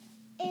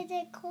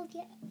it cold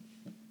yet?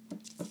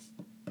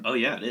 Oh,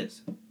 yeah, it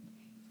is.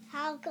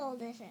 How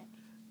cold is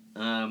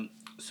it?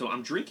 So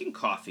I'm drinking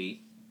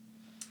coffee,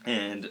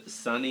 and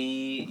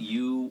Sunny,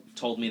 you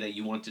told me that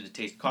you wanted to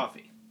taste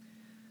coffee.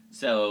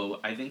 So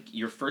I think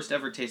your first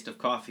ever taste of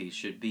coffee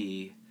should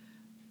be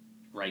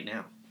right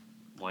now.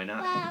 Why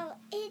not? Well,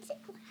 it's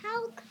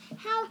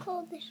how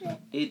cold is it?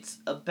 It's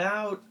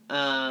about,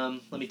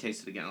 let me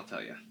taste it again, I'll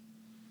tell you.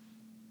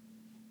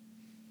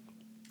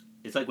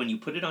 It's like when you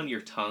put it on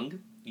your tongue,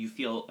 you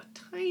feel a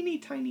tiny,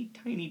 tiny,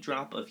 tiny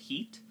drop of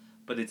heat,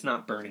 but it's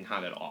not burning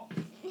hot at all.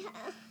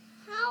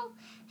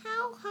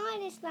 How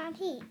hot is that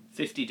heat?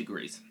 50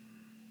 degrees.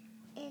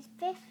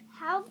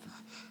 How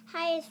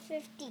high is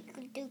 50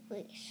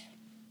 degrees?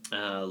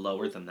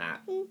 Lower than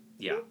that.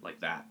 Yeah, like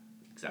that.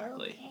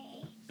 Exactly.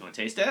 Okay. You want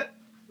to taste it?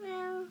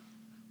 Well,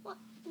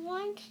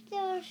 once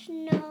there's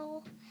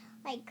no,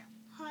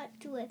 hot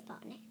drip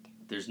on it.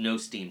 There's no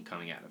steam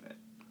coming out of it.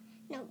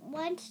 No,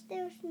 once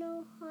there's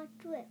no hot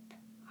drip.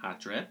 Hot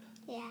drip?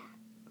 Yeah.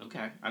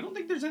 Okay. I don't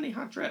think there's any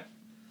hot drip.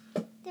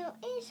 There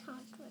is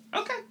hot drip.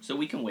 Okay, so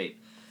we can wait.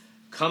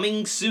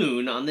 Coming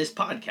soon on this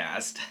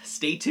podcast,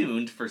 stay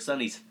tuned for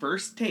Sunny's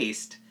first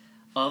taste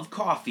of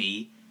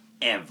coffee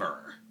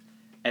ever.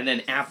 And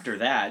then after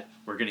that,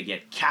 we're going to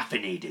get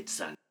caffeinated,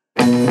 Sunny.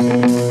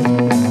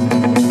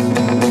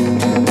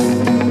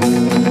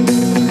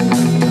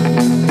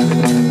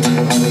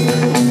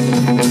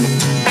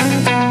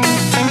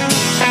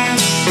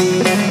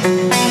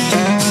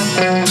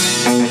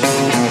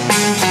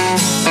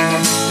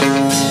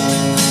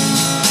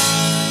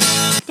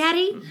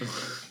 Daddy,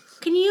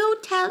 can you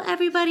tell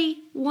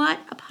everybody what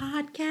a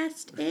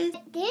podcast is?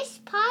 This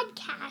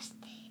podcast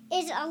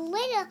is a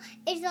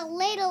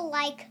little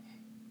like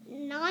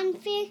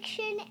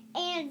non-fiction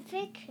and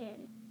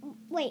fiction.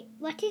 Wait,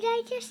 what did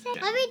I just say?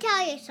 Let me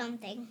tell you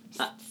something.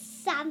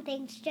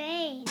 Something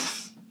strange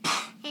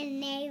in the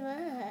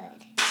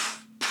neighborhood.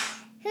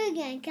 Who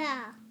gonna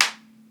call?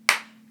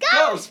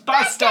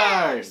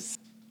 Ghostbusters!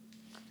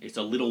 It's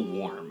a little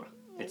warm.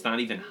 It's not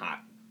even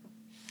hot.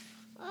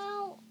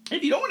 Oh,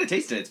 If you don't want to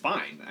taste it, it's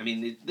fine. I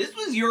mean, this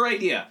was your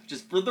idea,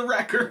 just for the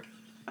record.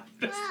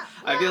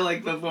 I feel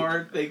like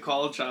before they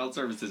call child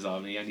services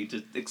on me, I need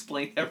to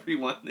explain to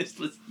everyone this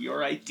was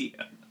your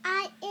idea.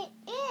 it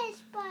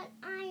is, but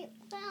I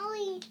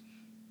really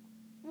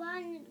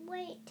want to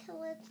wait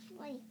till it's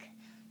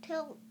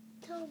till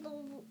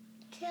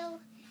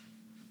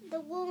the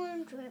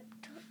warm drip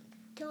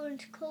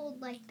turns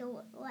cold like the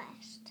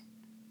West.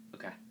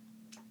 Okay.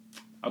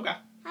 How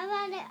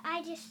about it?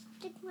 I just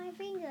stick my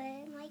finger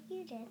in like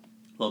you did.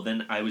 Well,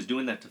 then I was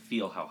doing that to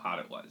feel how hot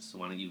it was. So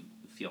why don't you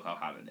feel how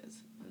hot it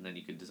is? And then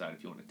you can decide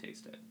if you want to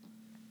taste it.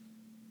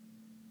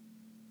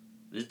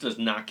 This does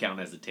not count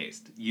as a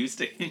taste. You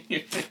stick in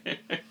your... Ew!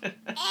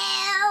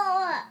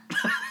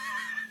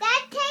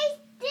 That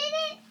taste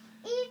didn't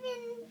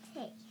even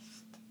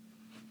taste.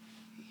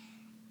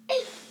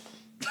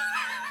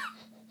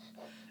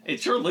 It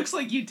sure looks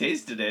like you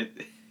tasted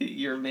it.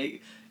 You're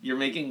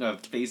making a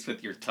face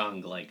with your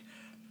tongue like...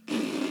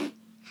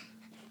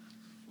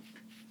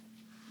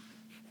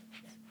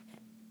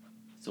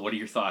 So what are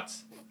your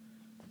thoughts?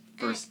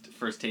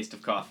 First taste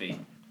of coffee.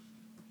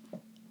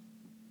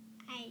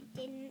 I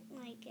didn't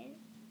like it.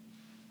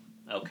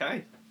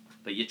 Okay.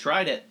 But you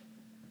tried it.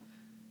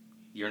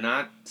 You're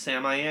not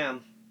Sam I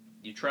Am.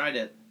 You tried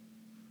it.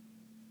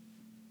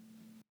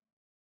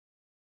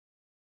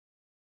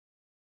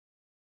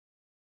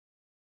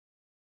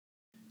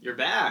 You're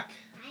back.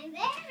 I'm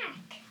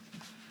back.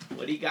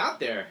 What do you got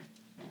there?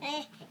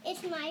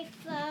 It's my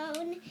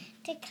phone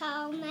to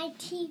call my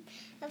team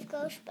of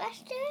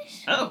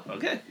Ghostbusters. Oh,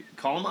 okay.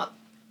 Call them up.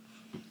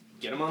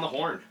 Get them on the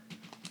horn.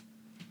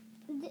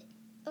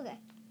 Okay.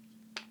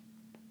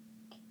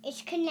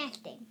 It's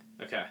connecting.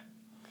 Okay.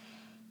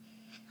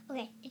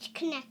 Okay, it's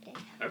connected.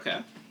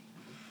 Okay.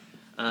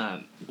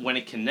 When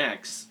it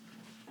connects,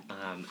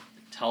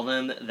 tell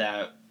them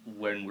that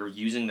when we're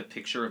using the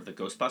picture of the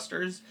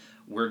Ghostbusters,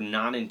 we're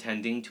not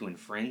intending to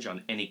infringe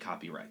on any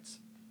copyrights.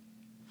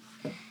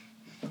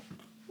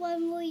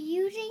 When we're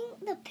using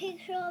the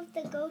picture of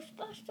the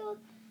Ghostbuster,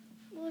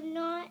 we're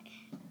not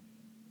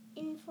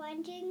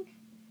infringing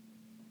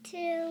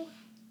to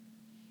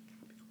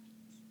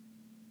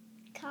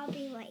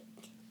copyright.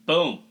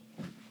 Boom.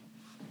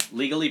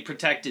 Legally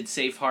protected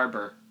safe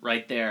harbor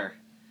right there.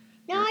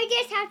 Now I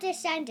just have to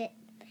send it.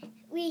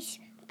 We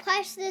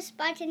press this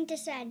button to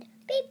send.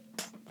 Beep.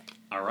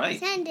 All right.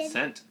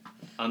 Sent.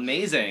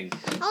 Amazing.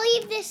 I'll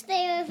leave this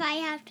there if I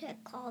have to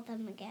call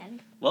them again.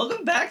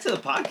 Welcome back to the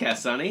podcast,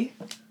 Sonny.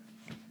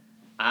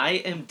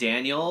 I am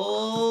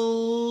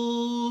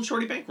Daniel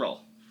Shorty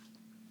Bankroll.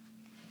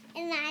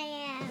 And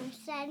I am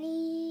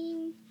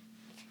Sunny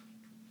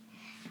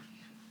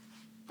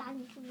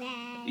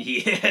Bunkbed.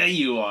 Yeah,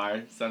 you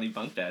are, Sonny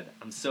Bunkbed.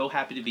 I'm so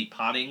happy to be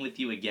potting with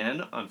you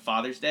again on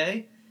Father's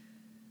Day.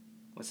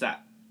 What's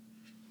that?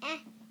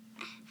 I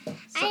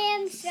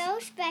am so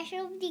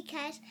special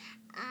because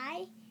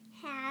I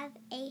have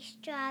a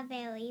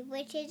strawberry,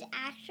 which is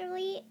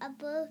actually a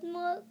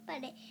birthmark,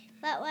 but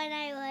But when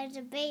I was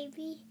a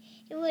baby,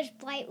 it was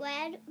bright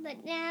red.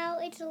 But now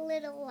it's a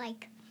little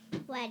like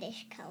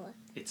reddish color.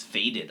 It's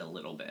faded a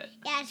little bit.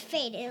 Yeah, it's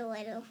faded a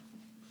little.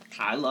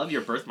 I love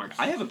your birthmark.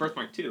 I have a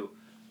birthmark too.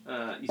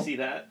 You see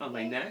that on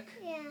my neck?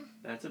 Yeah.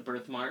 That's a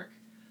birthmark.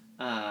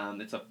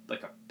 It's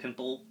like a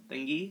pimple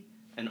thingy.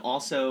 And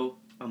also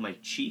on my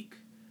cheek,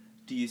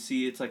 do you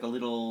see it's like a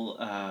little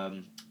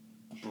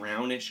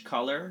brownish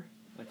color?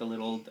 Like a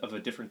little of a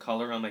different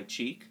color on my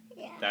cheek?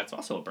 Yeah. That's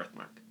also a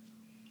birthmark.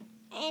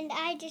 And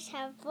I just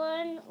have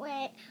one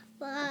red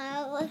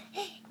ball,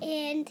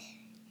 and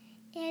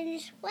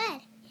it's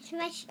red. It's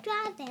my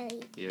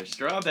strawberry. You're a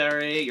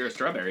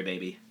strawberry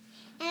baby.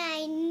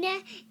 And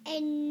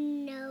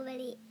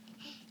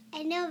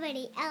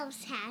nobody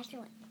else has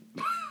one.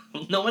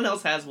 No one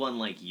else has one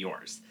like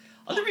yours.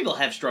 Other people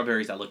have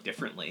strawberries that look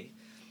differently.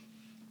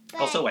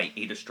 But, Also, I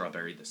ate a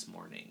strawberry this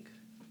morning.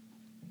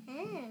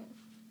 Oh.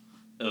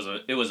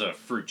 It was a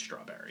fruit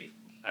strawberry.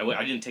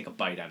 I didn't take a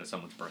bite out of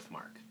someone's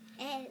birthmark.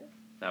 Oh.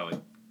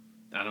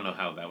 I don't know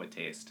how that would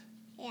taste.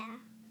 Yeah.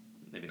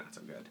 Maybe not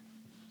so good.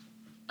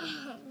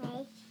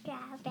 My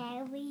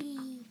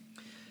strawberry.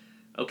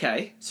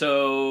 Okay,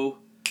 so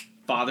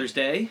Father's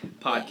Day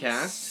podcast.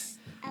 Yes,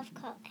 of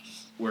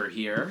course. We're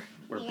here.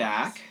 We're Yes.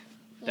 back.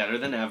 Better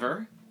than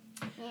ever.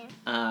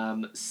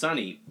 Yeah.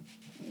 Sonny,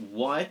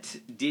 what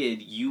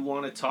did you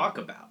want to talk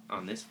about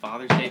on this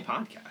Father's Day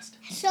podcast?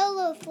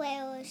 Solar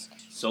flares.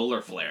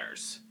 Solar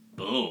flares.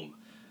 Boom.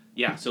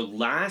 Yeah, so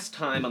last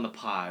time on the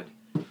pod,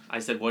 I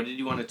said, what did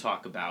you want to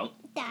talk about?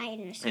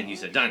 Dinosaurs. And you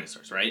said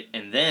dinosaurs, right?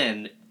 And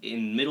then,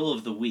 in middle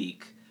of the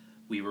week,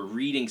 we were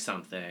reading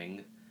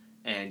something,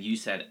 and you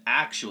said,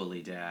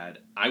 actually, Dad,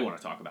 I want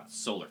to talk about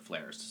solar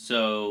flares.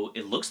 So,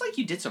 it looks like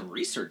you did some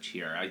research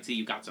here. I see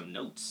you got some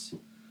notes.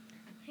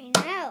 I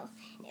know.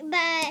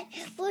 But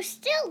we're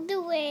still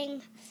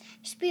doing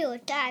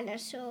spirit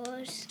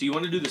dinosaurs. Do you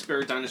want to do the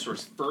spirit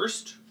dinosaurs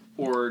first,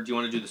 or do you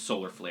want to do the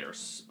solar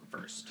flares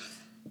first?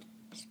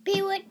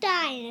 Spirit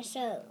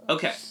dinosaurs.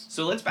 Okay,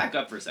 so let's back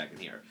up for a second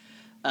here.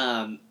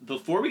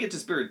 Before we get to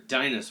spirit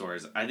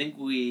dinosaurs, I think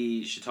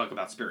we should talk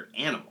about spirit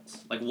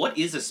animals. Like, what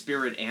is a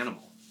spirit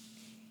animal?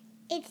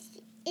 It's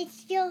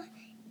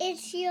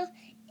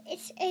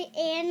an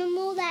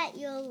animal that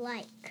you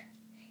like,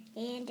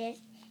 and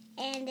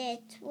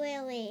it's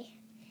really,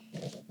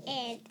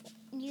 and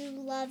you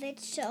love it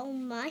so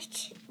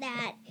much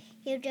that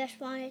you just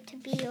want it to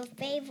be your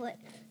favorite.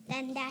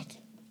 And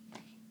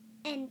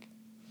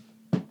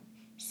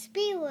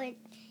spirit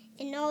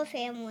in our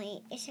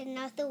family is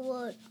another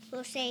word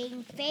for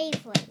saying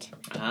favorite.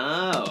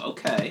 Oh,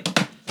 okay.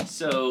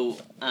 So,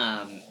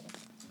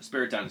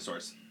 spirit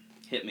dinosaurs.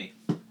 Hit me.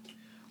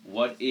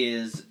 What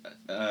is,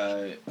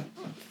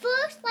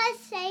 First, let's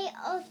say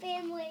our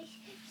family's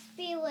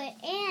spirit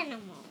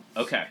animal.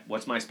 Okay,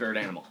 what's my spirit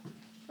animal?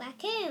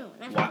 Raccoon,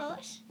 of Why-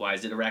 course. Why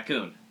is it a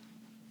raccoon?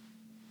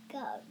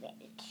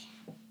 Garbage.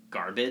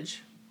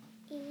 Garbage?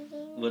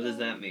 Eating What does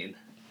that mean?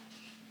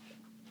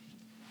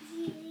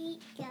 You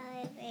eat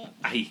garbage.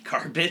 I eat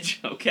garbage?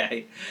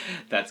 Okay,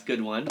 that's a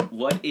good one.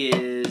 What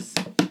is...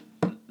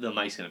 The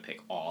mic's gonna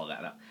pick all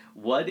that up.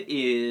 What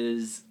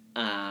is,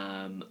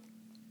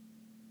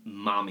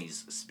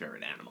 Mommy's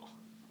spirit animal?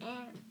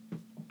 I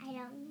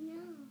don't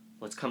know.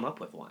 Let's come up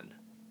with one.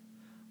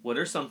 What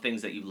are some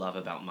things that you love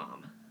about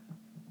Mom?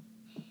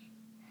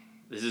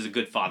 This is a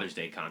good Father's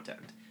Day content.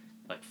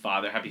 Like,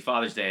 Happy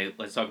Father's Day,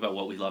 let's talk about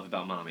what we love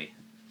about Mommy.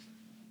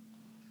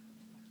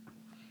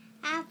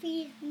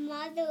 Happy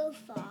Mother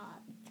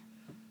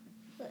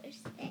Father's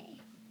Day.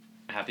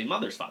 Happy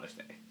Mother's Father's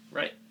Day,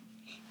 right?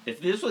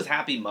 If this was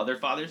Happy Mother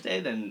Father's Day,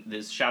 then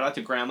this shout out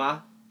to Grandma,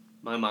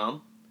 my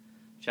mom.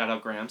 Shout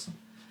out Grams.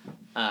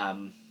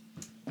 On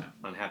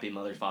Happy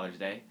Mother's Father's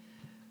Day.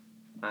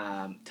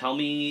 Tell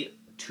me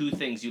 2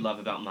 things you love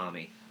about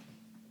Mommy.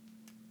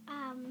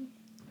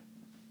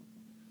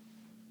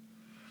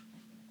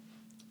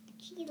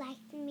 She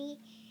likes me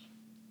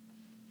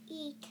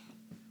eat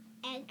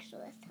eggs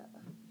with her.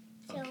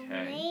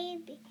 Okay.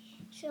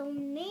 So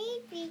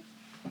maybe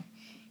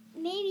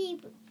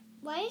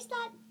why is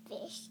that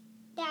fish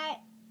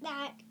that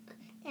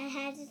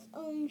has its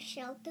own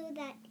shelter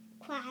that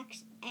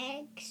cracks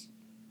eggs?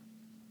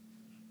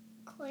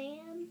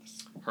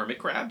 Clams? Hermit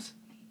crabs?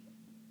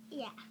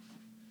 Yeah.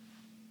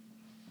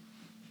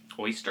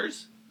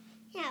 Oysters?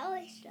 Yeah,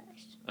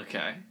 oysters.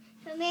 Okay.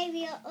 So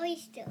maybe an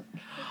oyster.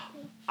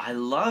 I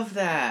love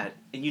that.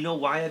 And you know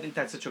why I think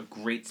that's such a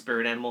great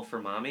spirit animal for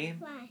Mommy?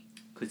 Why?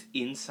 Because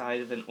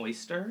inside of an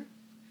oyster,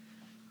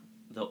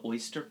 the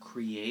oyster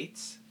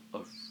creates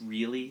a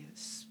really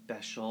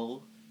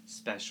special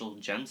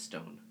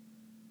gemstone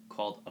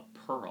called a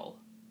pearl.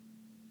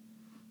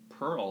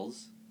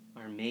 Pearls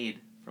are made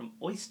from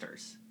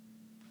oysters.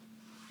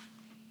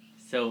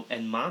 So,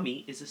 and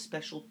Mommy is a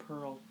special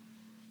pearl.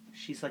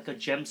 She's like a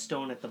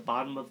gemstone at the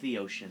bottom of the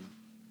ocean.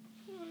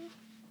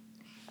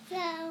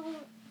 So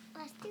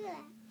let's do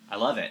that. I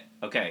love it.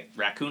 Okay,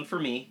 raccoon for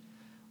me,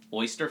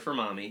 oyster for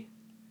Mommy.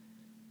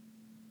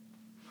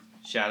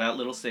 Shout out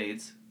little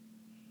Sades.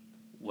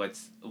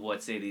 What's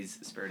Sadie's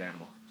spirit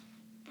animal?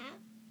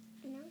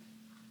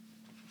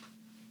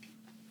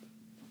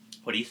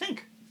 What do you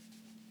think?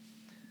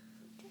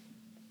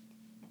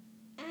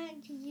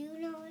 Do you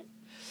know it?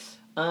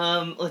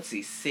 Let's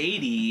see.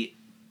 Sadie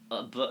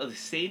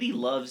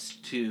loves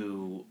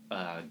to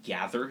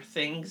gather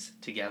things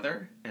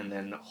together and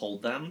then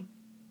hold them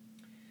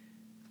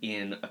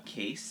in a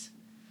case.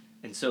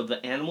 And so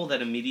the animal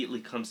that immediately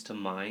comes to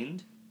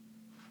mind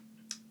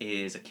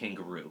is a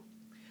kangaroo.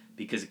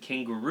 Because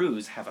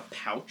kangaroos have a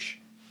pouch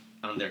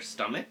on their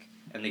stomach,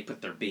 and they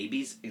put their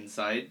babies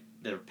inside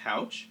their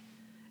pouch,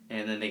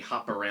 and then they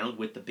hop around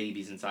with the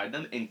babies inside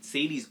them. And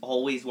Sadie's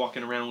always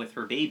walking around with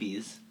her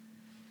babies.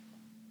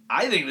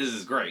 I think this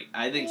is great.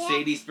 I think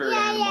Sadie's spirit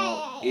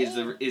animal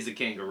is a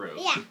kangaroo.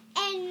 Yeah,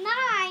 and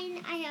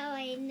mine, I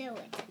already knew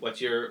it.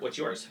 What's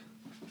yours?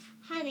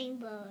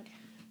 Hummingbird.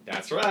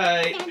 That's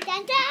right. Dun,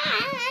 dun,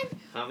 dun.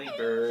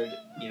 Hummingbird.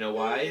 You know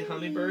why,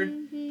 Hummingbird?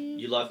 Mm-hmm.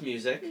 You love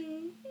music.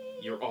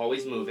 You're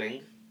always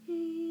moving.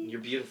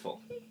 You're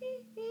beautiful.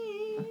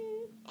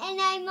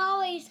 And I'm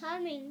always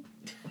humming.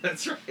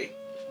 That's right.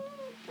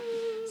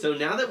 So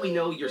now that we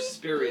know your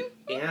spirit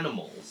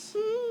animals,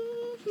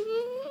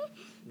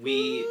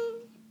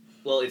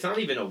 it's not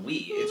even a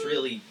we, it's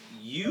really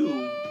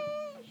you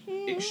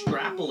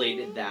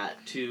extrapolated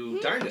that to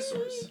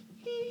dinosaurs.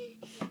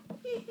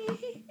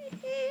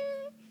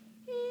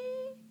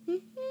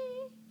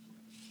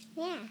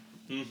 Yeah.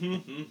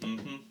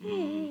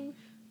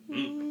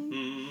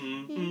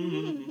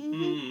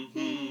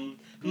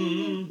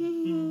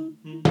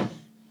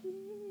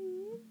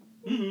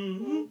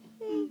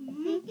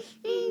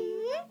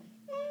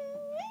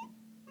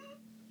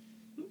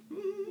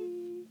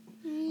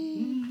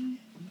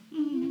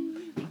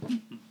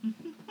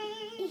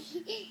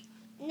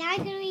 Now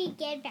can we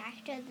get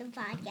back to the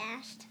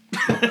podcast?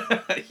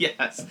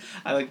 Yes,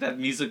 I like that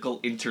musical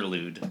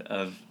interlude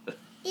of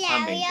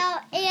humming.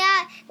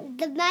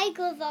 The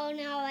microphone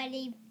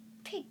already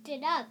picked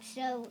it up,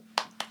 so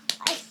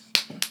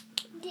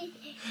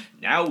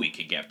Now we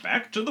can get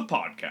back to the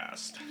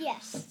podcast.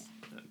 yes.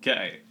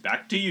 Okay,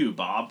 back to you,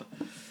 Bob.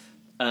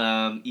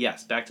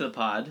 Yes, back to the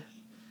pod.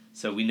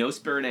 So we know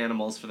spirit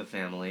animals for the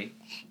family.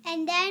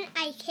 And then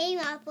I came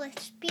up with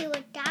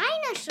spirit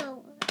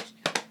dinosaurs.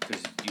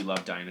 Because you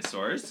love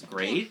dinosaurs.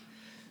 Great.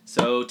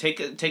 So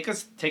take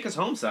us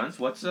home, sons.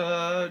 Tell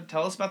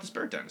us about the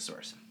spirit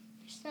dinosaurs.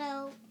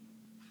 So,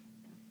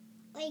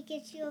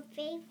 it's your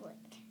favorite.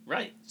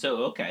 Right.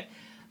 So, okay.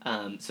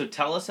 So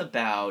tell us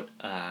about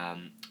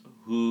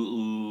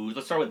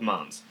let's start with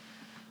Mom's.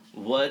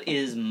 What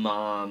is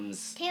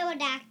Mom's...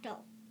 Pterodactyl.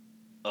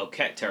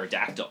 Okay,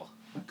 pterodactyl.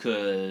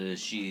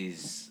 Because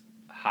she's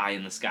high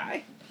in the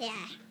sky? Yeah.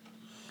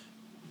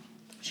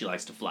 She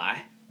likes to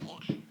fly?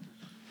 Yeah.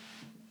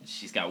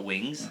 She's got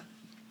wings?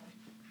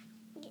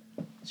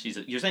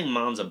 You're saying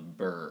Mom's a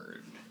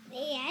bird?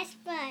 Yes,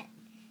 but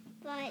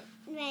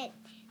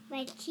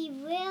she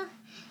will...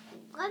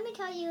 Let me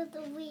tell you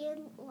the weird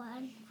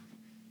one.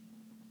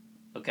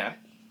 Okay.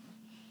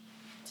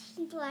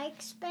 She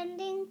likes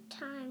spending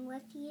time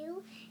with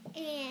you,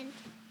 and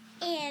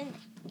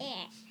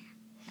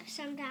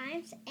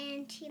sometimes,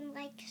 and she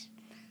likes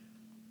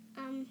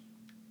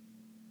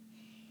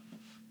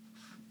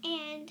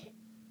and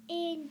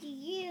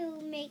you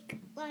make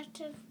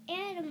lots of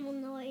animal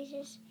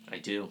noises. I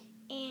do.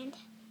 And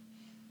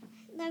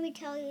let me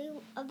tell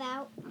you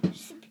about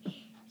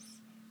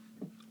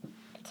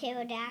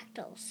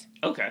pterodactyls.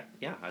 Okay,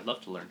 yeah, I'd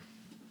love to learn.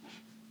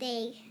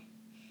 They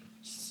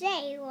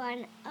say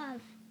one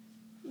of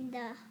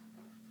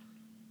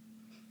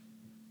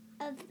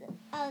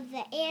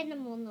the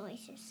animal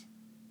noises.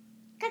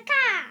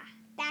 Caca!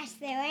 That's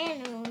their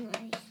animal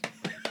noise.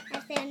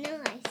 That's their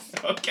noise.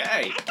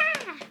 Okay.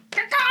 Caca!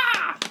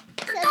 Caca!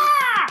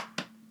 Caca!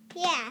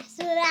 Yeah,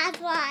 so that's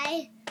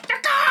why.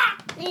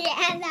 Caca!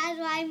 Yeah, that's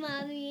why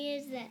Mommy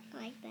is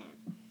like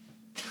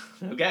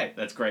that. Okay,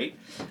 that's great.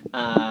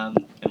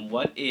 And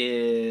what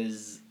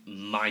is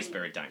my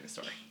spirit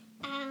dinosaur?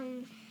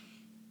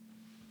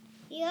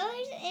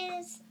 Yours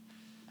is,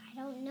 I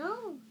don't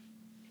know.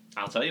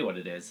 I'll tell you what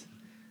it is.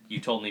 You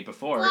told me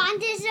before.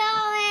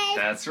 Brontosaurus!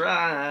 That's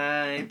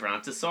right,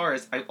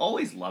 Brontosaurus. I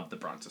always loved the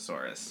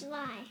Brontosaurus.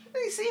 Why?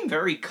 They seem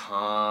very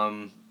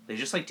calm. They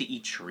just like to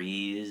eat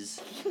trees.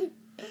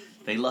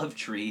 They love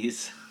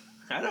trees.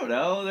 I don't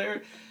know.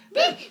 They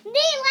like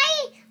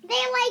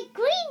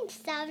green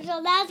stuff,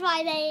 so that's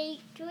why they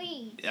eat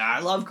trees. Yeah,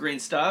 I love green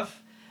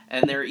stuff,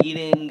 and they're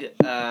eating.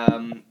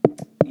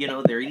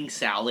 They're eating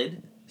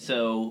salad.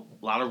 So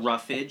a lot of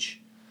roughage.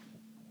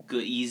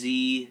 Good,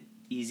 easy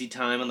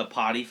time on the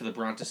potty for the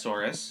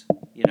Brontosaurus. I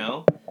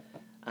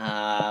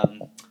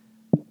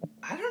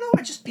don't know.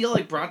 I just feel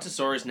like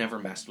Brontosaurus never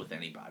messed with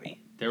anybody.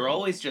 They're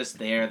always just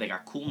there. They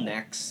got cool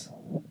necks.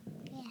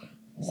 Yeah.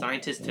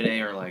 Scientists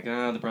today are like,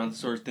 the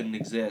Brontosaurus didn't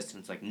exist.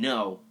 And it's like,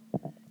 no.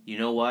 You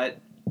know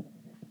what?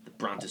 The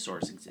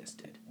Brontosaurus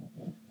existed.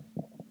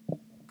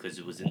 Because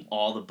it was in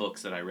all the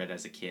books that I read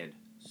as a kid.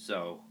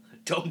 So,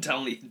 don't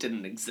tell me it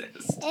didn't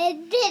exist.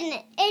 It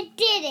didn't. It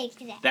did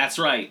exist. That's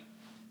right.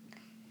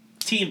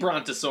 Team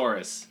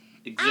Brontosaurus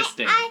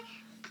existing.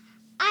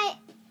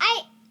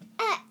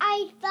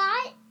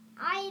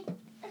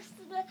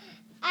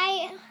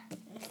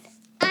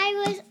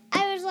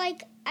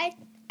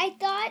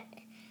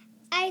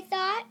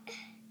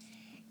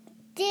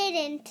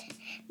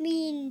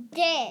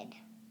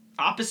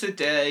 Opposite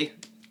day.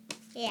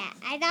 Yeah,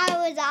 I thought it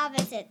was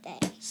opposite day.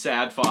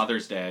 Sad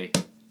Father's Day.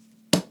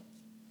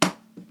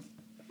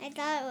 I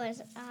thought it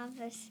was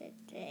opposite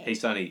day. Hey,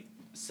 Sonny.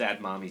 Sad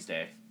Mommy's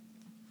Day.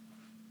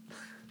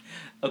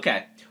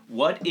 Okay.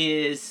 What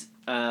is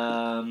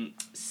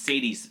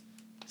Sadie's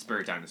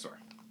spirit dinosaur?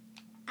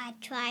 A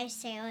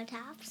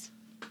Triceratops.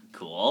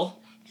 Cool.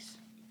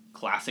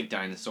 Classic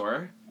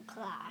dinosaur.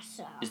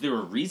 Classic. Is there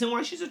a reason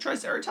why she's a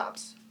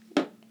Triceratops?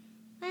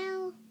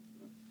 Well,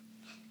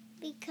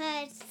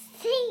 because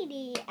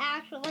Sadie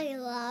actually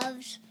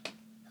loves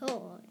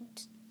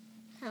horns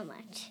so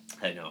much.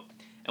 I know.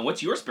 And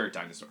what's your spirit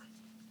dinosaur?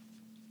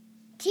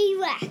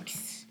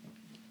 T-Rex.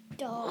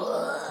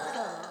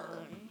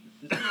 Dun.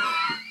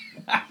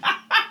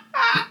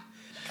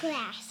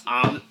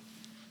 Classic.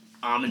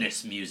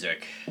 Ominous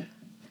music.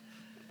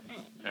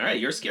 All right,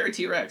 you're a scary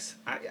T-Rex.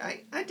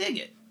 I dig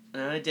it.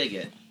 I dig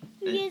it.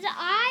 Because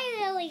I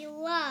really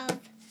love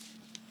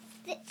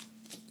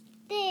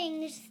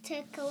things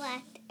to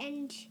collect,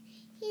 and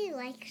he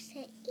likes to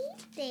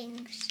eat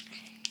things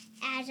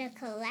as a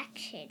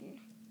collection.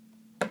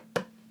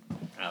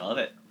 I love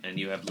it. And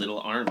you have little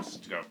arms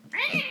to go.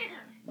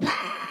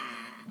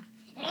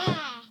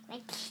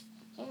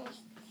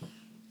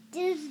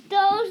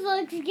 Those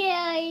look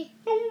scary.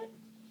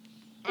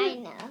 I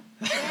know.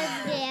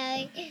 They're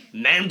scary.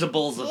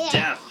 Mandibles of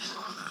death.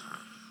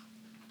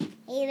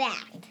 He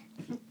laughed.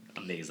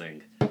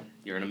 Amazing.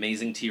 You're an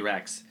amazing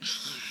T-Rex.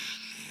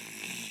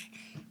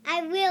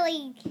 I'm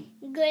really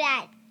good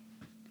at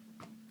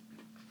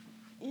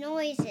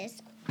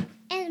noises.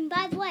 And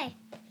by the way,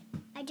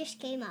 I just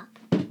came up.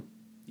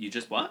 You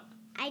just what?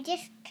 I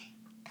just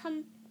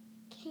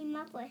came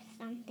up with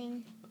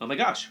something. Oh my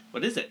gosh,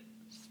 what is it?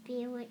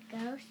 Spirit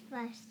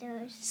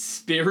Ghostbusters.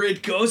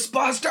 Spirit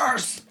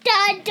Ghostbusters!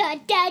 Dun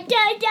dun dun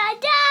dun dun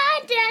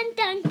dun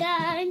dun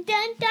dun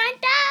dun dun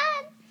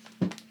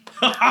dun.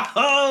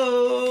 Ho!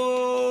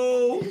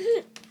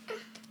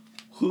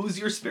 Who's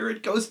your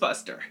spirit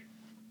Ghostbuster?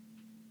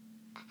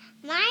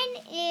 Mine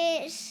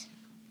is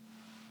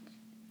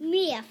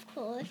me, of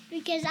course,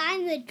 because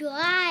I'm the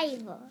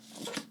driver.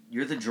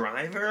 You're the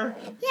driver?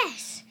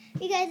 Yes,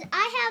 because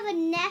I have a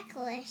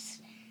necklace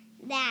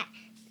that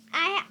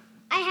I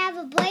have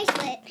a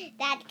bracelet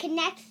that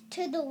connects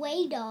to the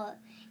radar,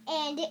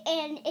 and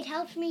it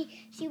helps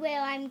me see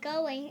where I'm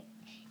going,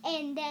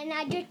 and then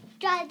I just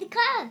drive the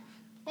car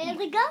where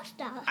the ghosts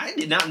are. I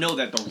did not know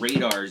that the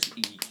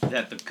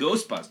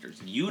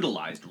Ghostbusters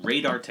utilized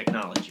radar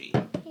technology.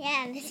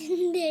 Yeah,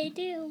 they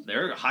do.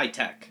 They're high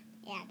tech.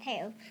 Yeah,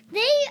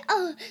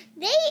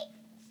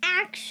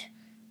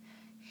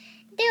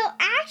 they're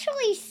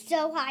actually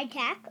so high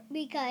tech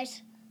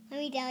because let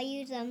me tell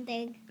you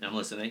something. I'm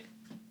listening.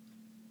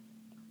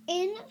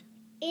 In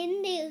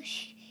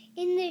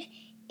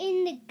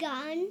the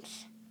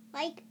guns,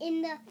 like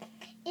in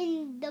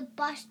the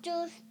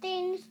buster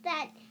things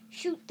that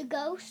shoot the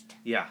ghost,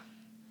 Yeah.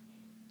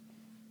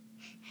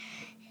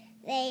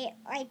 they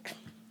like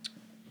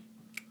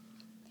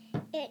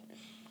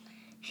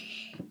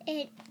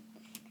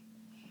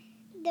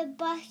the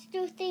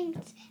buster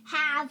things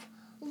have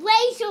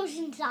lasers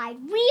inside,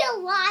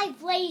 real live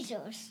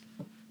lasers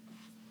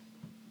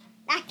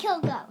that kill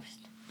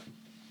ghosts.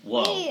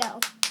 Whoa. Real.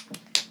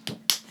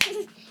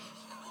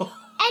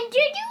 And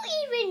did you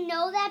even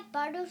know that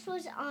Butters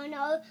was on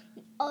our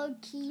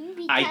team?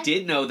 Because, I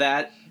did know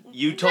that.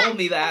 You told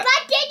me that.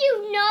 But did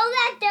you know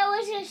that there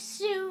was a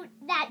suit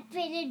that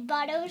fitted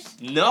Butters?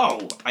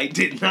 No, I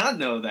did not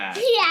know that.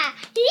 Yeah,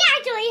 he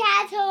actually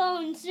has her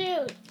own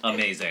suit.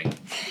 Amazing.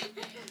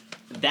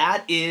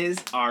 That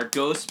is our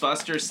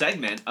Ghostbuster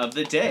segment of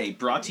the day,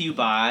 brought to you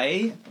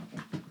by...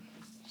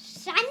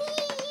 Sunny!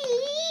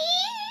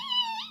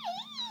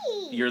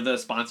 You're the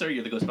sponsor?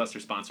 You're the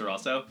Ghostbuster sponsor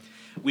also?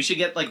 We should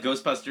get, like,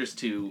 Ghostbusters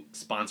to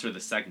sponsor the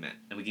segment,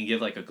 and we can give,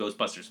 like, a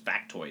Ghostbusters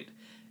factoid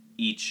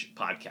each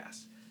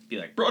podcast. Be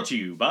like, brought to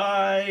you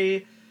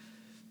by...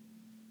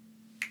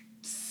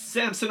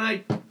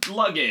 Samsonite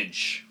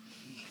Luggage.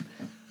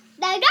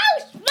 The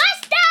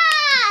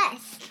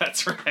Ghostbusters!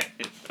 That's right.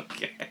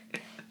 Okay.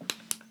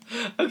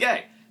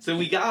 Okay, so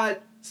we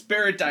got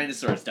spirit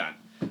dinosaurs done.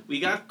 We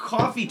got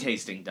coffee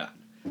tasting done.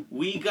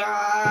 We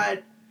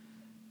got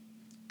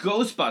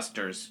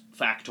Ghostbusters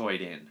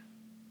factoid in.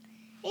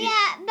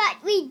 Yeah, but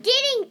we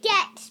didn't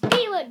get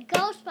Spirit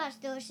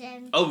Ghostbusters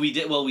in. Oh, we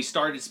did. Well, we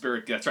started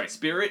Spirit. That's right.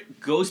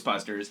 Spirit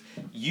Ghostbusters.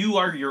 You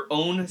are your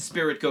own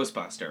Spirit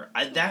Ghostbuster.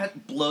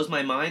 That blows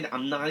my mind.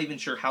 I'm not even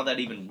sure how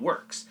that even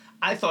works.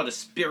 I thought a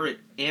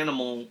spirit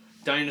animal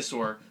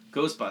dinosaur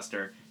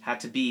Ghostbuster had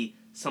to be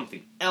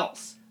something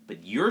else.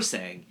 But you're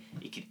saying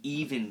it could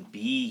even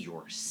be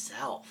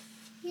yourself.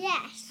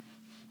 Yes.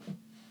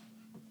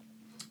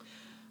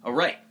 All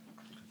right.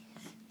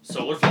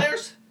 Solar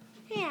flares?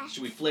 Yeah.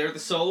 Should we flare the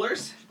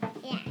solars?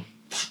 Yeah.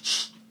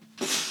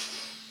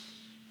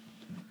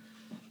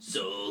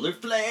 Solar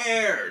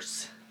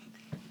flares!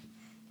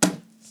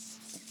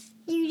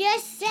 You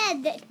just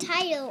said the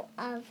title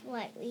of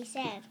what we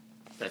said.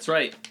 That's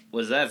right.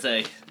 What does that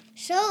say?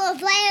 Solar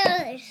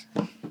flares.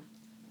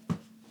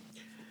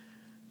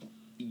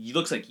 it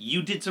looks like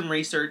you did some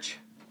research.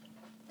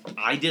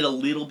 I did a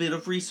little bit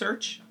of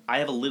research. I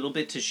have a little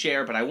bit to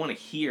share, but I want to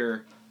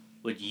hear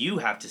what you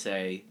have to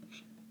say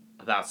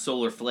about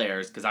solar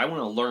flares, because I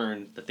want to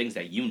learn the things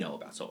that you know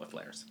about solar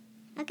flares.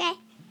 Okay.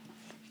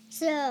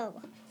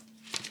 So,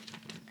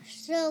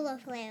 solar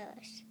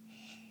flares.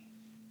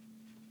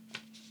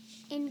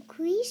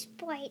 Increased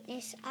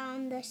brightness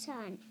on the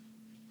sun.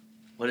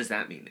 What does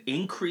that mean?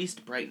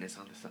 Increased brightness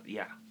on the sun.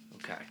 Yeah,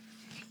 okay.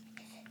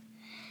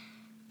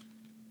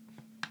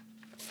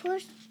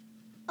 First,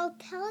 I'll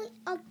tell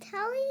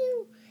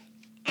you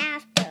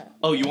after.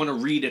 Oh, you want to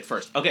read it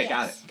first? Okay,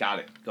 Yes. got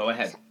it. Go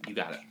ahead. You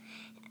got it.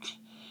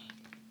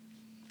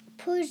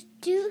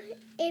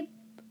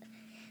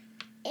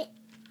 It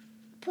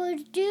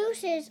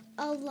produces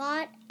a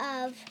lot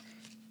of.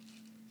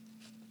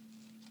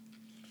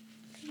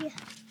 Could you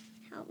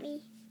help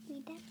me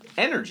read that?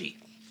 Energy.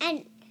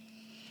 And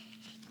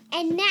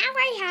now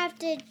I have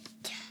to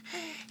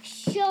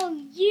show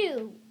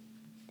you.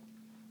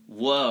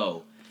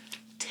 Whoa.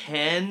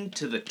 10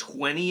 to the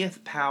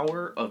 20th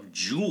power of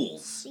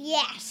joules.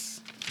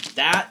 Yes.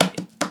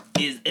 That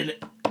is an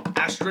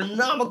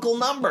astronomical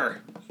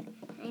number.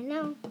 I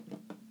know.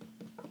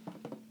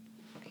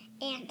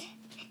 And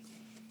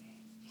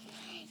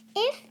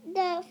if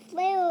the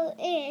flare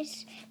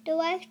is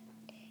direct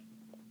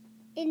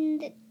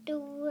in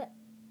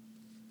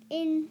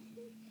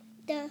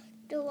the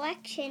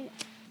direction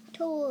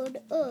toward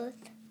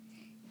Earth,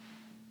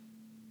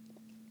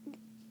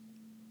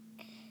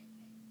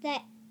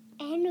 the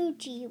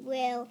energy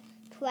will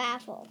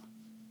travel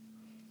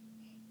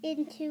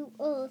into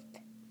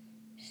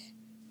Earth's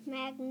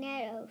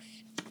magnetosphere.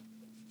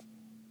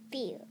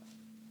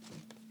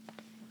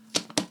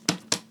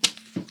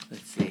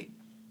 Let's see.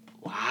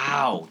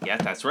 Wow. Yeah,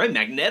 that's right.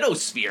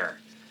 Magnetosphere.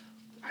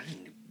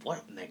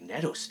 What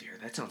magnetosphere?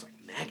 That sounds like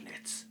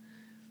magnets.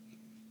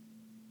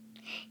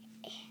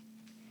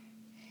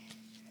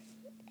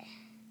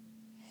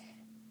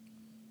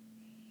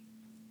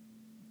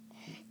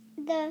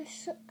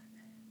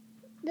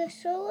 The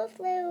solar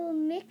flare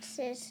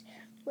mixes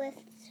with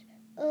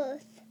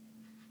Earth.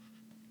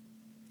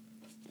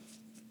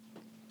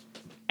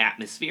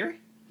 Atmosphere?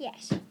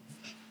 Yes.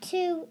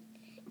 To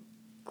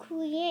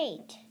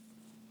create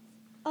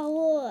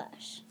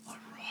auroras.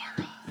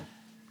 Aurora.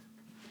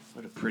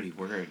 What a pretty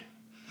word.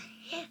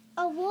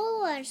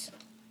 Auroras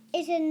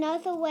is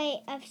another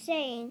way of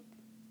saying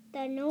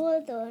the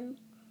northern.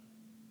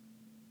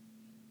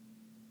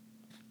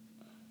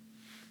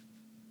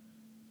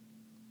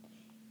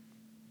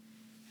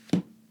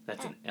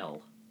 That's an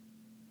L.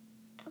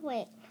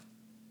 Wait.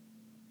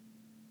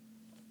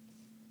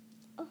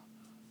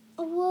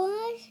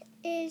 Auroras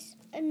is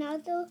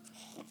another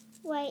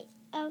way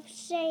of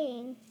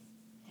saying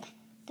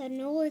the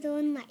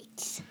northern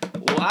lights.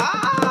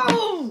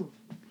 Wow!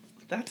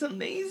 That's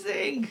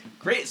amazing.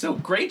 Great. So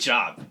great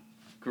job.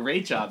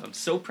 Great job. I'm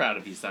so proud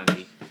of you,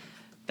 Sunny.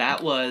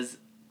 That was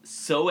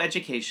so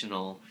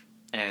educational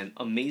and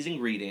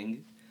amazing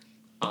reading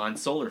on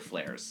solar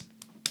flares.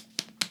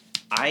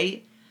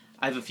 I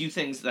have a few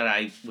things that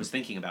I was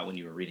thinking about when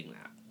you were reading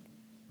that.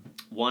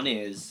 One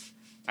is,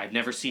 I've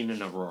never seen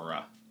an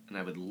aurora, and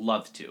I would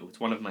love to.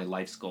 It's one of my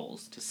life's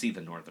goals, to see the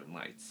northern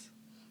lights.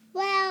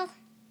 Well,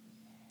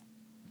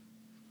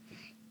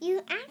 you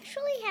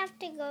actually have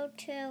to go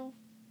to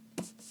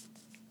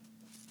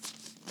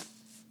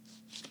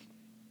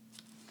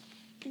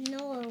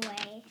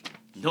Norway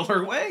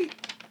Norway?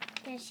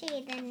 to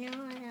see the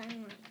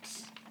northern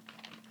lights.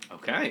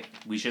 Okay.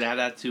 We should add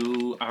that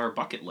to our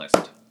bucket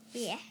list.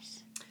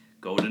 Yes.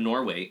 Go to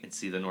Norway and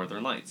see the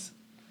northern lights.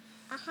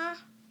 Uh-huh.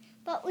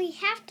 But we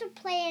have to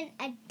plan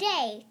a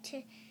day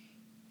to.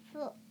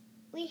 Well,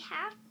 we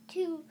have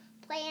to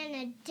plan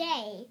a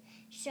day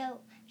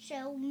so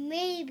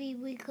maybe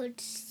we could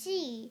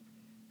see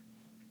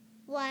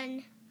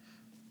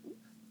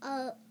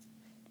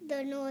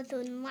the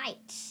northern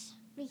lights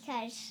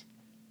because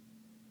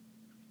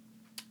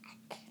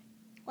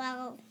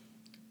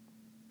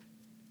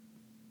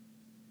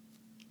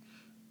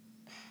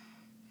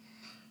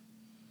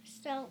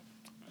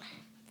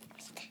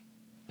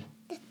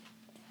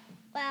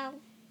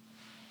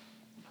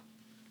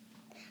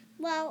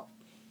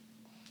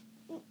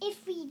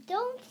if we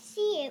don't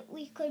see it,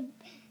 we could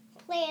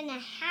plan a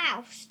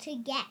house to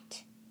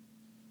get.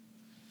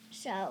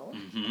 So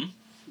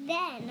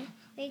then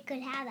we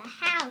could have a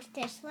house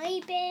to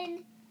sleep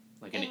in.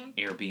 Like an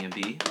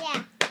Airbnb?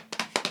 Yeah.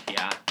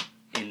 Yeah.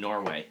 In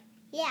Norway.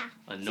 Yeah.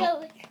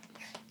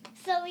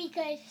 So we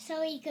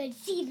could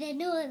see the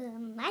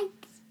northern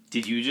lights.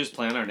 Did you just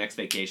plan our next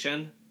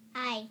vacation?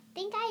 I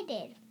think I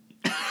did.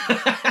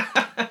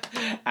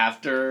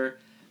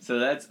 So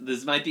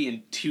this might be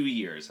in 2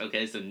 years,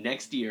 okay? So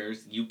next year,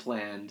 you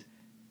planned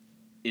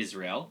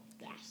Israel.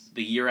 Yes.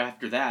 The year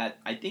after that,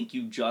 I think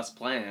you just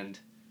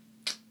planned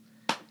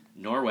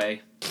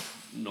Norway.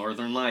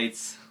 Northern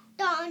Lights.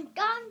 Dun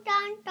dun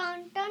dun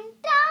dun dun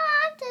dun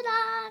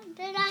dun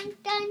dun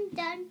dun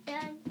dun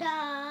dun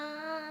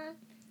dun.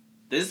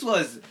 This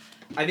is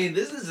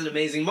an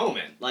amazing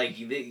moment. Like,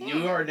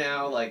 you are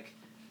now, like,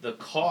 the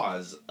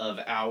cause of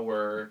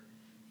our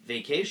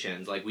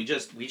vacations. Like we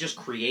just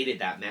created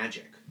that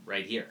magic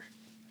right here.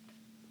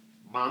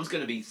 Mom's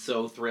gonna be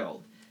so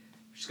thrilled.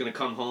 She's gonna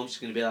come home. She's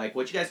gonna be like,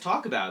 "What'd you guys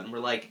talk about?" And we're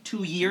like,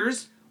 2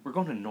 years. We're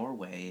going to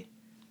Norway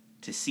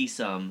to see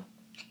some.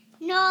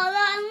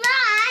 Northern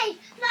Lights.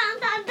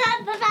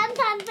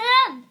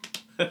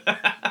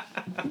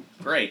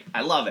 Great,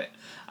 I love it.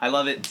 I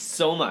love it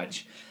so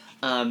much.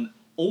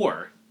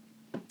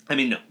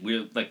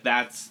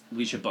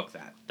 We should book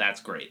that.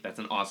 That's great. That's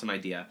an awesome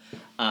idea.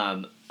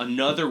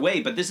 Another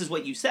way, but this is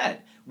what you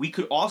said. We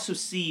could also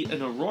see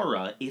an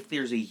aurora if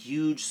there's a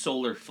huge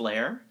solar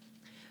flare.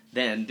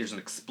 Then there's an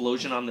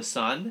explosion on the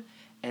sun,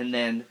 and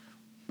then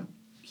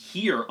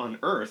here on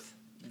Earth,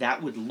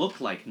 that would look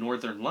like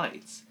northern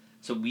lights.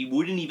 So we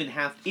wouldn't even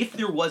have, if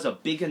there was a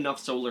big enough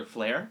solar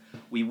flare,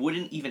 we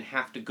wouldn't even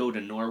have to go to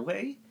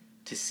Norway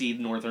to see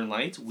northern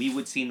lights. We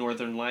would see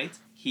northern lights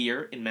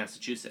here in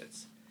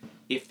Massachusetts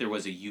if there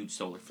was a huge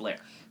solar flare.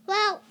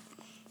 Well,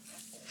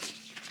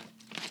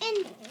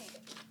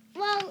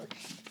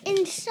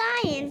 in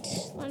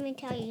science, let me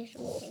tell you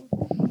something.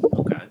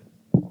 Okay.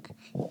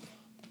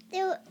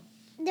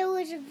 There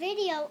was a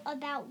video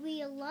about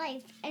real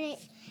life, and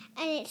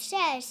it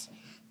says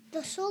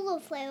the solar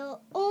flare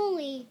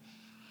only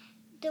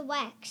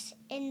directs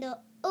in the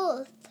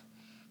Earth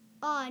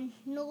on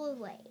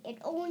Norway. It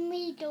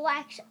only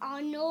directs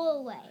on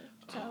Norway.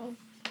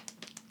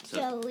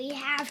 So we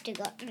have to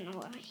go to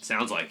Norway.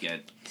 Sounds like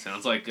it.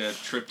 Sounds like a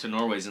trip to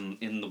Norway's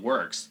in the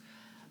works.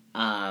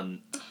 I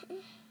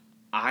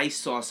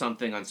saw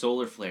something on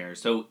solar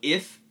flares. So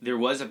if there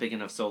was a big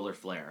enough solar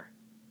flare,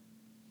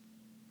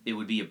 it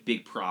would be a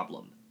big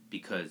problem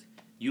because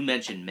you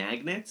mentioned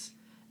magnets,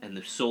 and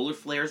the solar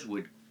flares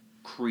would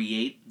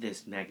create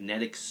this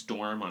magnetic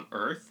storm on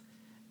Earth,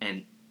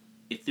 and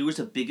if there was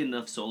a big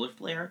enough solar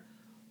flare,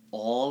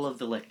 all of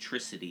the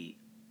electricity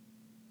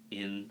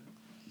in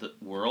the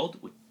world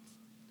would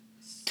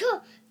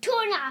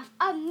turn off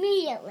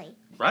immediately.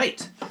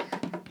 Right.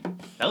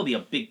 That would be a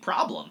big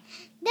problem.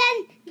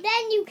 Then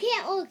you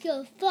can't look at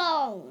your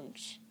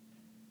phones.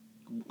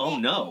 Oh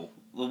no.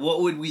 Well,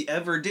 what would we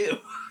ever do?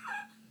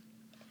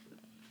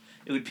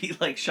 It would be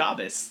like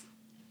Shabbos.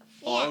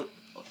 Yeah.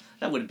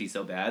 That wouldn't be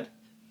so bad.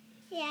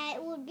 Yeah,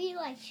 it would be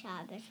like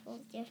Shabbos. We'll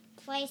just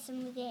play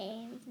some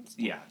games and stuff.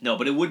 Yeah. No,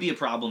 but it would be a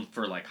problem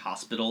for like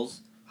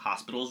hospitals.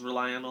 Hospitals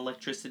rely on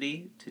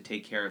electricity to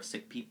take care of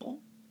sick people.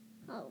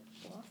 Oh,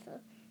 well, so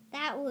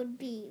that would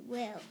be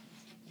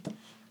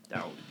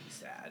That would be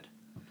sad.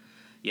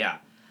 Yeah.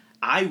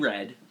 I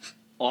read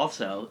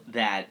also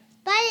that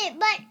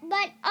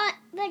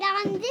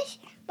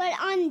But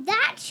on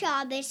that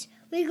Shabbos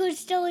we could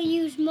still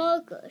use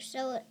markers,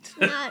 so it's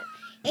not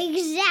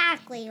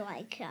exactly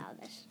like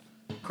Shabbos.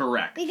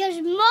 correct. Because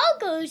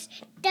markers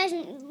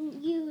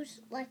doesn't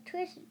use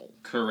electricity.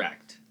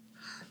 Correct.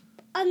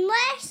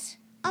 Unless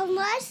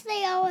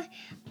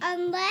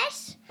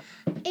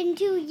in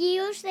 2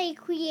 years they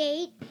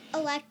create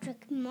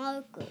electric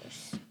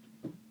markers.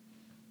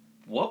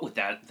 What would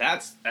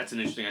that's an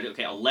interesting idea.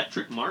 Okay,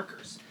 electric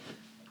markers.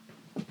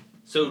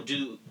 So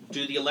do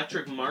the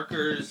electric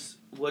markers,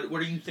 what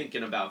are you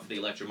thinking about for the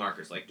electric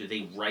markers? Like, do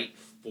they write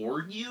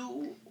for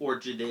you, or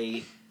do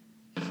they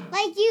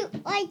Like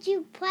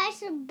you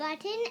press a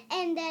button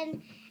and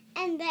then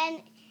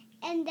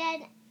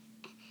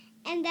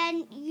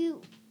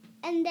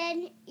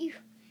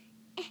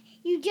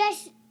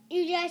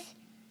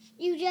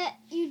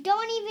you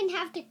don't even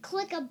have to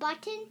click a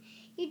button.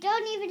 You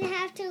don't even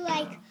have to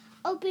like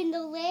open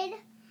the lid.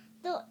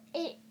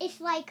 It's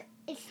like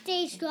it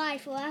stays dry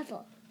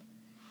forever.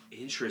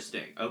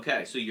 Interesting.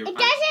 Okay, so you're It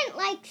doesn't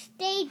like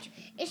stage.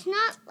 It's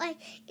not like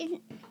it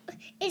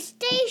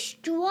stays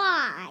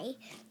dry,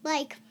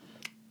 like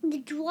the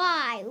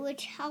dry,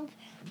 which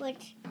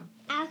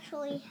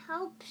actually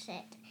helps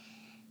it.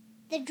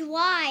 The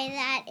dry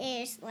that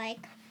is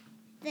like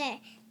the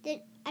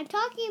I'm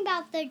talking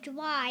about the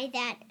dry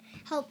that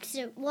helps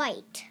it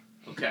white.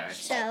 Okay.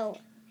 So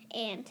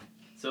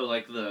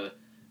like the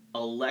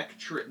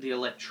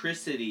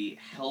electricity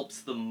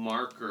helps the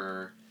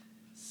marker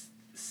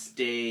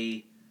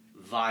stay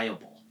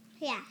viable.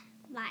 yeah,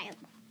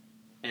 viable.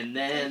 And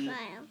then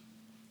Viable.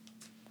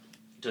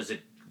 does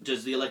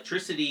the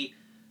electricity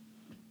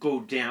go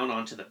down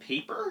onto the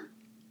paper?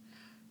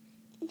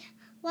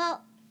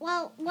 Well,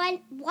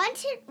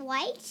 once it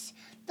whites,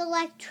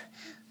 once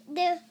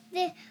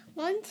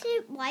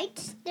it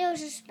whites,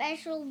 there's a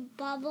special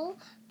bubble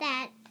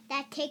that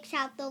takes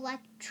out the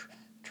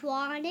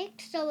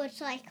electronics. So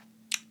it's like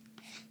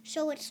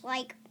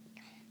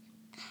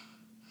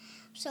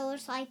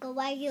a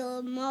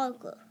regular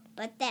marker,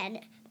 but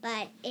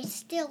it's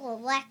still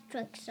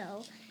electric.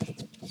 So.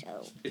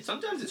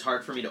 Sometimes it's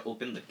hard for me to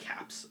open the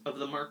caps of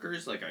the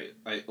markers. Like I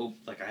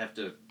have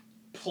to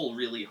pull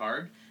really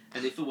hard.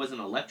 And if it was an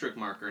electric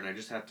marker and I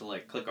just had to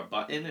like click a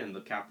button and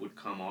the cap would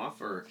come off,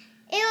 or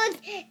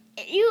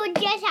You would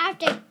just have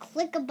to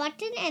click a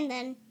button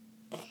and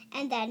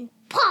then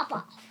pop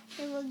off.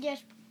 It will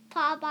just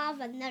pop off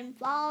and then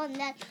fall, and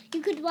then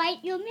you could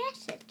write your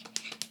message.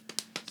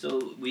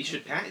 So we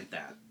should patent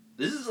that.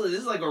 This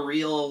is like a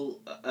real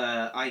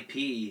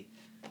IP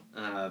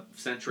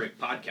centric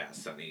podcast,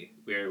 Sonny.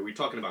 Where we're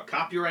talking about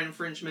copyright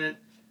infringement.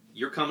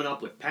 You're coming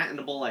up with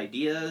patentable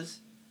ideas.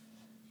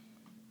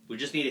 We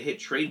just need to hit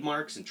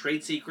trademarks and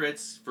trade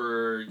secrets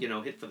for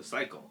hit for the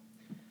cycle.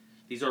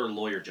 These are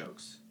lawyer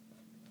jokes.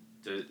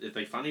 Are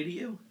they funny to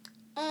you?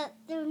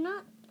 They're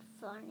not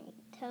funny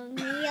to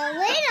me a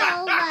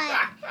little,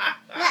 but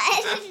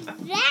it's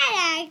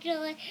that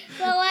actually.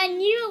 But when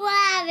you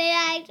laugh,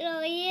 it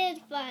actually is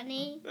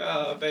funny.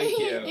 Oh, thank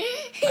you.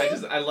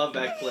 I love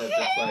that clip.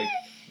 It's like,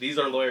 these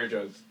are lawyer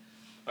jokes.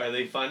 Are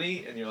they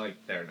funny? And you're like,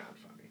 they're not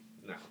funny.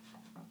 No.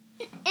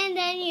 And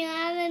then you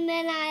laugh, and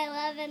then I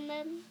laugh, and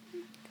then...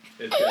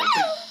 It's good.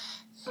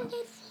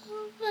 It's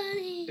so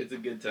funny. It's a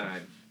good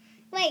time.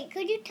 Wait,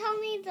 could you tell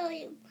me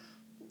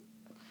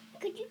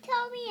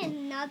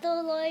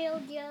another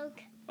lawyer joke?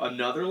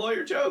 Another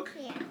lawyer joke?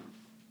 Yeah.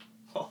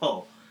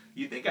 Oh,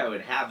 you think I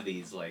would have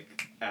these,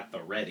 like, at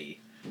the ready.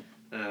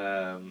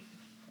 Oh,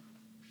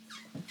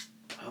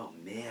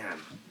 man.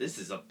 This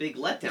is a big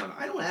letdown.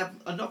 I don't have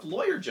enough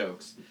lawyer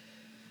jokes.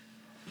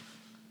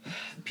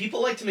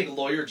 People like to make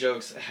lawyer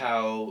jokes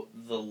how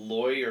the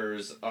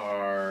lawyers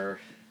are...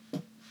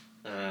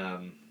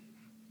 Hey,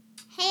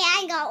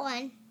 I got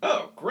one.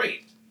 Oh,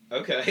 great.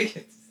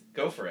 Okay.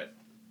 Go for it.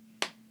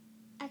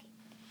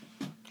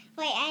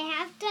 Wait, I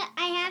have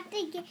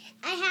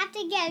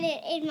to get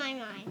it in my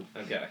mind.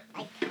 Okay.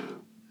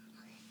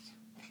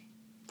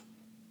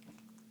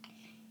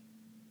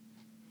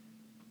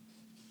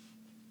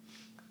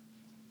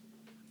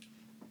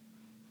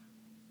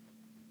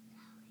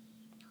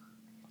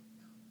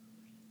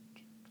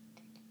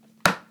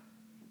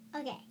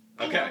 Okay.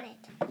 I Okay. got it.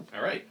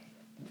 All right.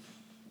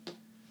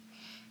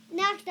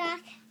 Knock,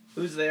 knock.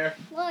 Who's there?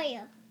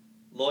 Lawyer.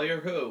 Lawyer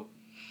who?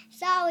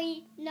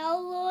 Sorry, no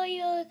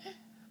lawyer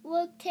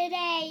work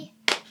today.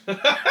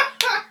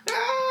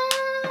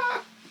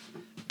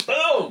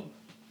 Boom!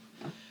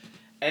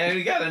 And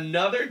we got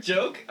another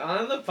joke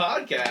on the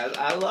podcast.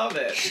 I love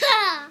it.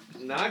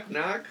 Knock,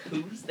 knock.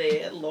 Who's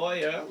there?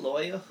 Lawyer.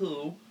 Lawyer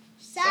who?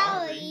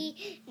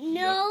 Sorry,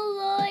 no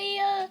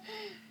lawyer.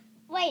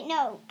 Wait,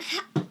 no.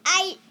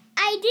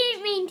 I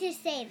didn't mean to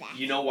say that.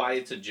 You know why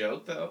it's a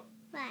joke, though?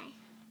 Why?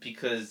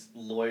 Because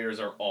lawyers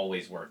are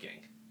always working.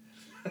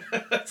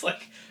 It's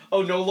like,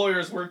 oh, no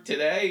lawyers work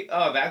today?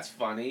 Oh, that's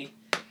funny.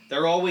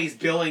 They're always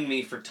billing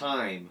me for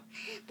time.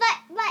 But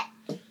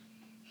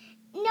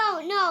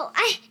no,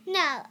 I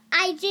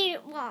did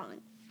it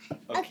wrong.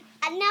 Okay,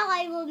 now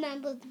I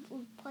remember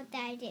what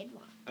I did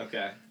wrong.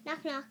 Okay.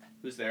 Knock, knock.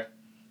 Who's there?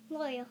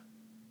 Lawyer.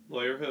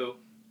 Lawyer who?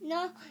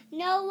 No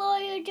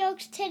lawyer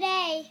jokes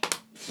today.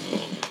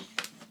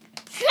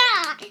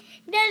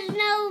 There's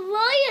no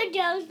lawyer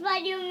jokes,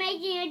 but you're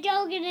making a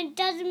joke and it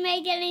doesn't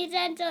make any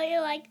sense, so you're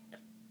like,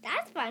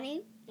 that's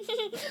funny.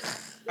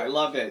 I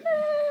love it.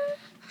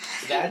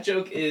 That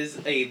joke is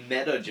a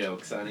meta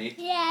joke, Sonny.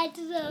 Yeah, it's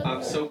so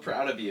I'm so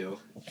proud of you.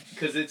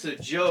 Because it's a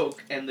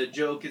joke, and the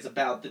joke is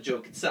about the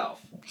joke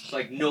itself. It's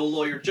like no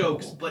lawyer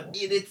jokes, but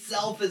it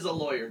itself is a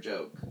lawyer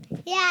joke.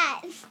 Yeah,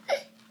 it's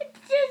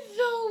just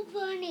so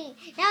funny.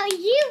 Now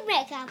you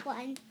make up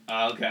one.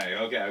 Okay.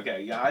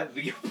 Yeah,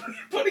 you're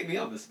putting me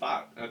on the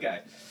spot.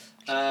 Okay.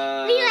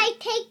 We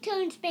take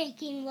turns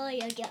making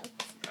lawyer jokes.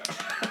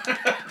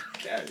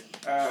 Okay.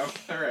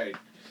 All right.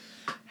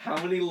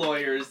 How many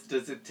lawyers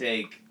does it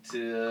take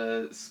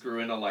to screw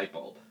in a light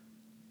bulb?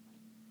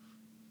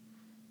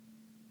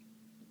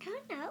 I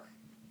don't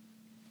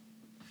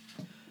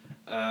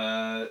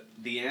know.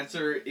 The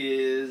answer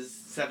is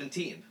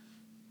 17.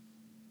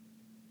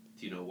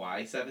 Do you know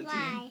why 17?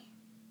 Why?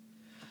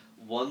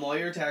 1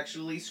 lawyer to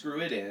actually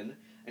screw it in,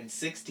 and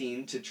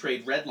 16 to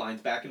trade red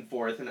lines back and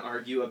forth and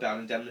argue about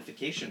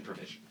indemnification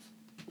provisions.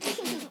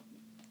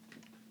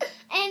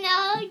 And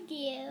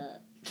argue.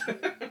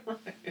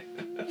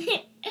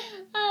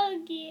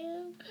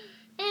 Argue.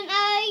 And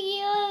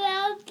argue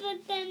about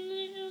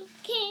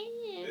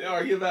indemnification.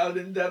 Argue about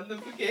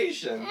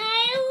indemnification. That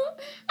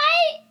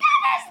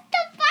is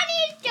the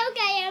funniest joke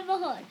I ever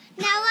heard.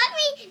 Now let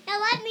me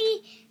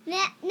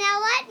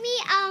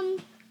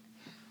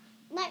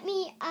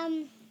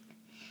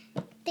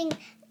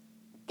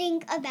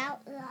think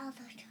about the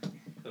other joke.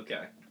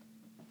 Okay.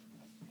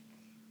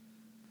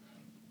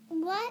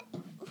 What?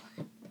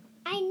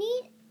 I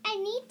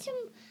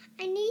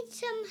need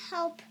some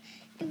help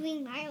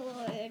doing my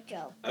lawyer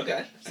joke.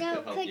 Okay.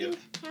 So could you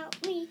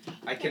help me?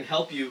 I can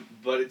help you,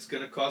 but it's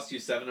going to cost you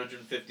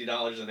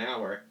 $750 an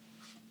hour.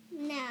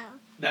 No.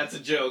 That's a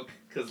joke,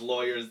 because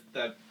lawyers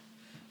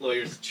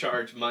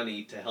charge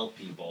money to help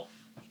people.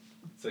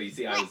 So you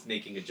see, I was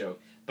making a joke.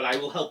 But I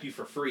will help you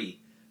for free.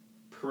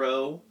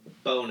 Pro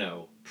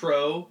bono.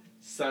 Pro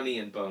Sonny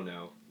and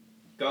Bono.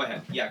 Go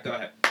ahead. Yeah, go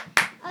ahead.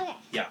 Okay.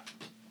 Yeah.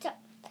 So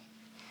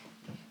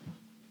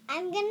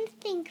I'm gonna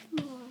think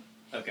more.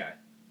 Okay.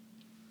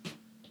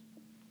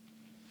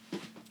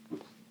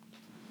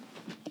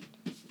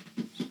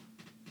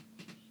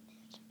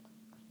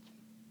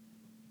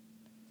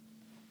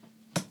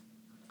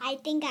 I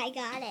think I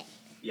got it.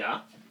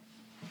 Yeah?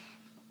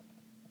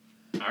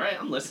 All right,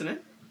 I'm listening.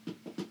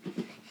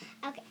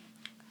 Okay.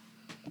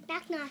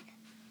 Knock, knock.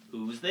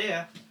 Who's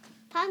there?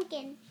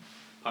 Pumpkin.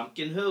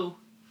 Pumpkin who?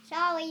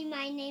 Sorry,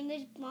 my name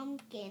is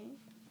Pumpkin.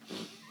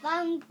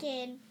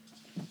 Pumpkin.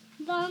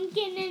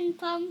 Pumpkin and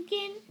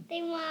pumpkin,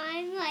 they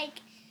rhyme like...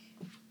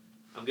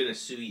 I'm going to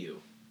sue you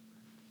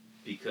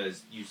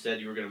because you said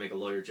you were going to make a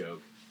lawyer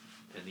joke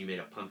and you made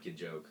a pumpkin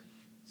joke.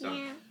 So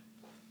Yeah.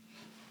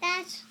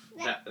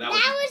 That was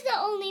was the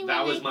only one.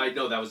 that was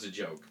no, that was a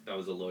joke. That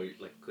was a lawyer,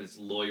 like, because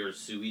lawyers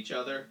sue each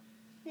other.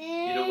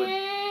 You know what-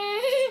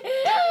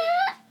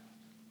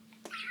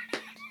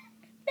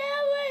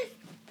 That was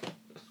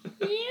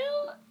you.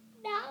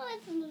 That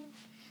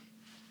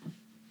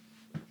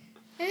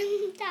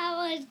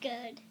was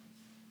good.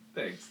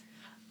 Thanks.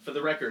 For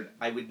the record,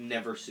 I would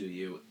never sue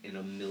you in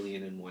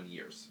 1,000,001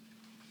 years.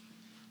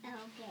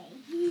 Okay.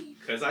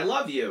 Because I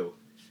love you.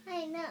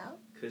 I know.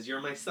 Because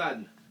you're my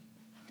son.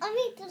 Let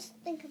me just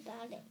think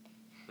about it.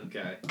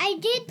 Okay.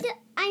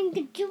 I'm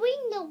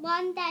doing the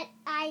one that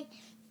I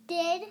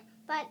did,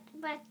 but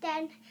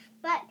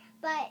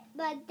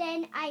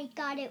then I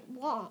got it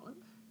wrong.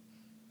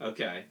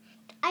 Okay.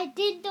 I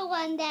did the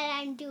one that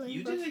I'm doing.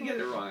 You before. didn't get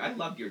it wrong. I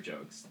love your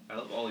jokes. I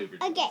love all of your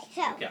jokes. Okay,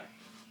 so Okay.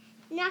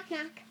 knock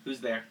knock. Who's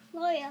there?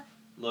 Lawyer.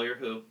 Lawyer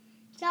who?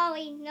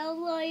 Sorry, no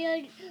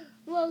lawyer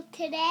wrote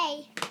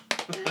today.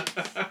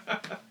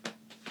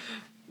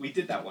 We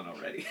did that one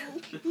already.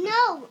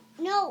 No,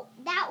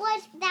 that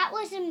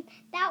was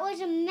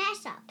a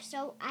mess up.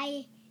 So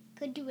I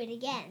could do it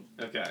again.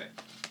 Okay.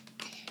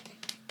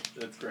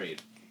 That's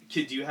great.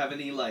 Kid, do you have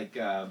any like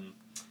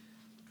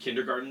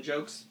kindergarten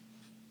jokes?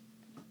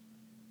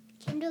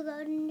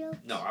 Kindergarten jokes.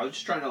 No, I was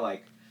just trying to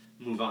like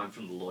move on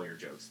from the lawyer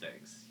jokes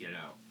things, you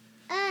know.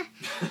 How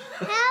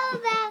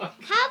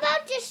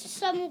about just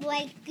some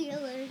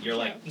regular You're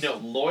like, jokes? no,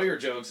 lawyer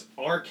jokes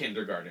are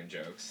kindergarten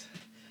jokes.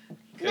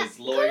 Because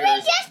Could lawyers.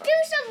 we just do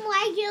some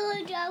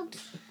regular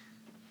jokes?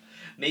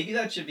 Maybe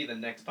that should be the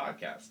next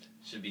podcast.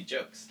 Should be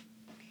jokes.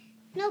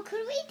 No,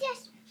 could we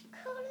just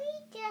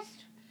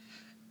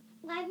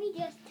let me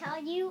just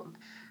tell you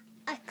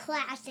a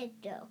classic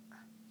joke.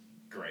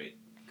 Great.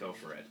 Go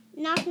for it.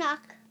 Knock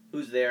knock.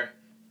 Who's there?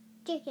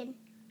 Chicken.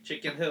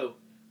 Chicken who?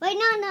 Wait,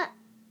 no.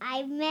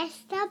 I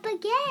messed up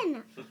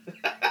again.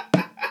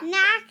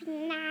 Knock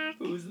knock.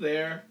 Who's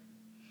there?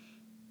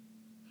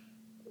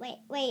 Wait.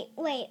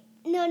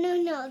 No.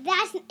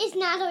 It's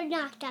not a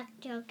knock knock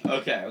joke.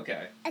 Okay.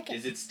 Okay.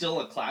 Is it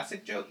still a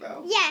classic joke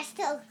though? Yeah,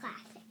 still a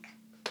classic.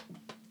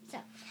 So,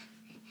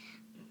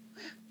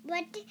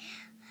 why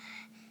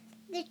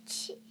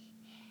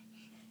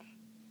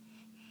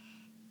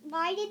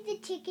did the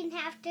chicken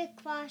have to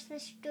cross the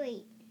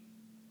street?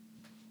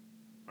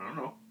 I don't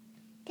know.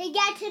 To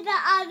get to the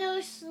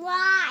other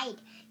slide.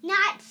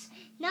 Not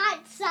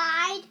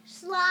side,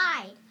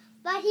 slide.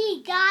 But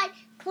he got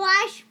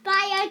crushed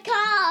by a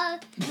car.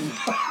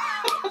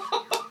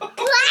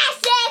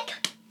 Classic!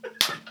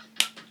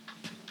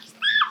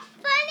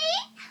 Funny?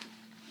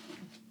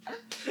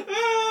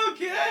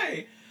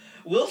 Okay.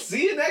 We'll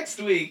see you next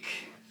week.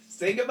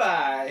 Say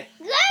goodbye.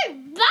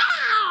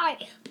 Goodbye!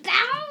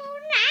 Bye!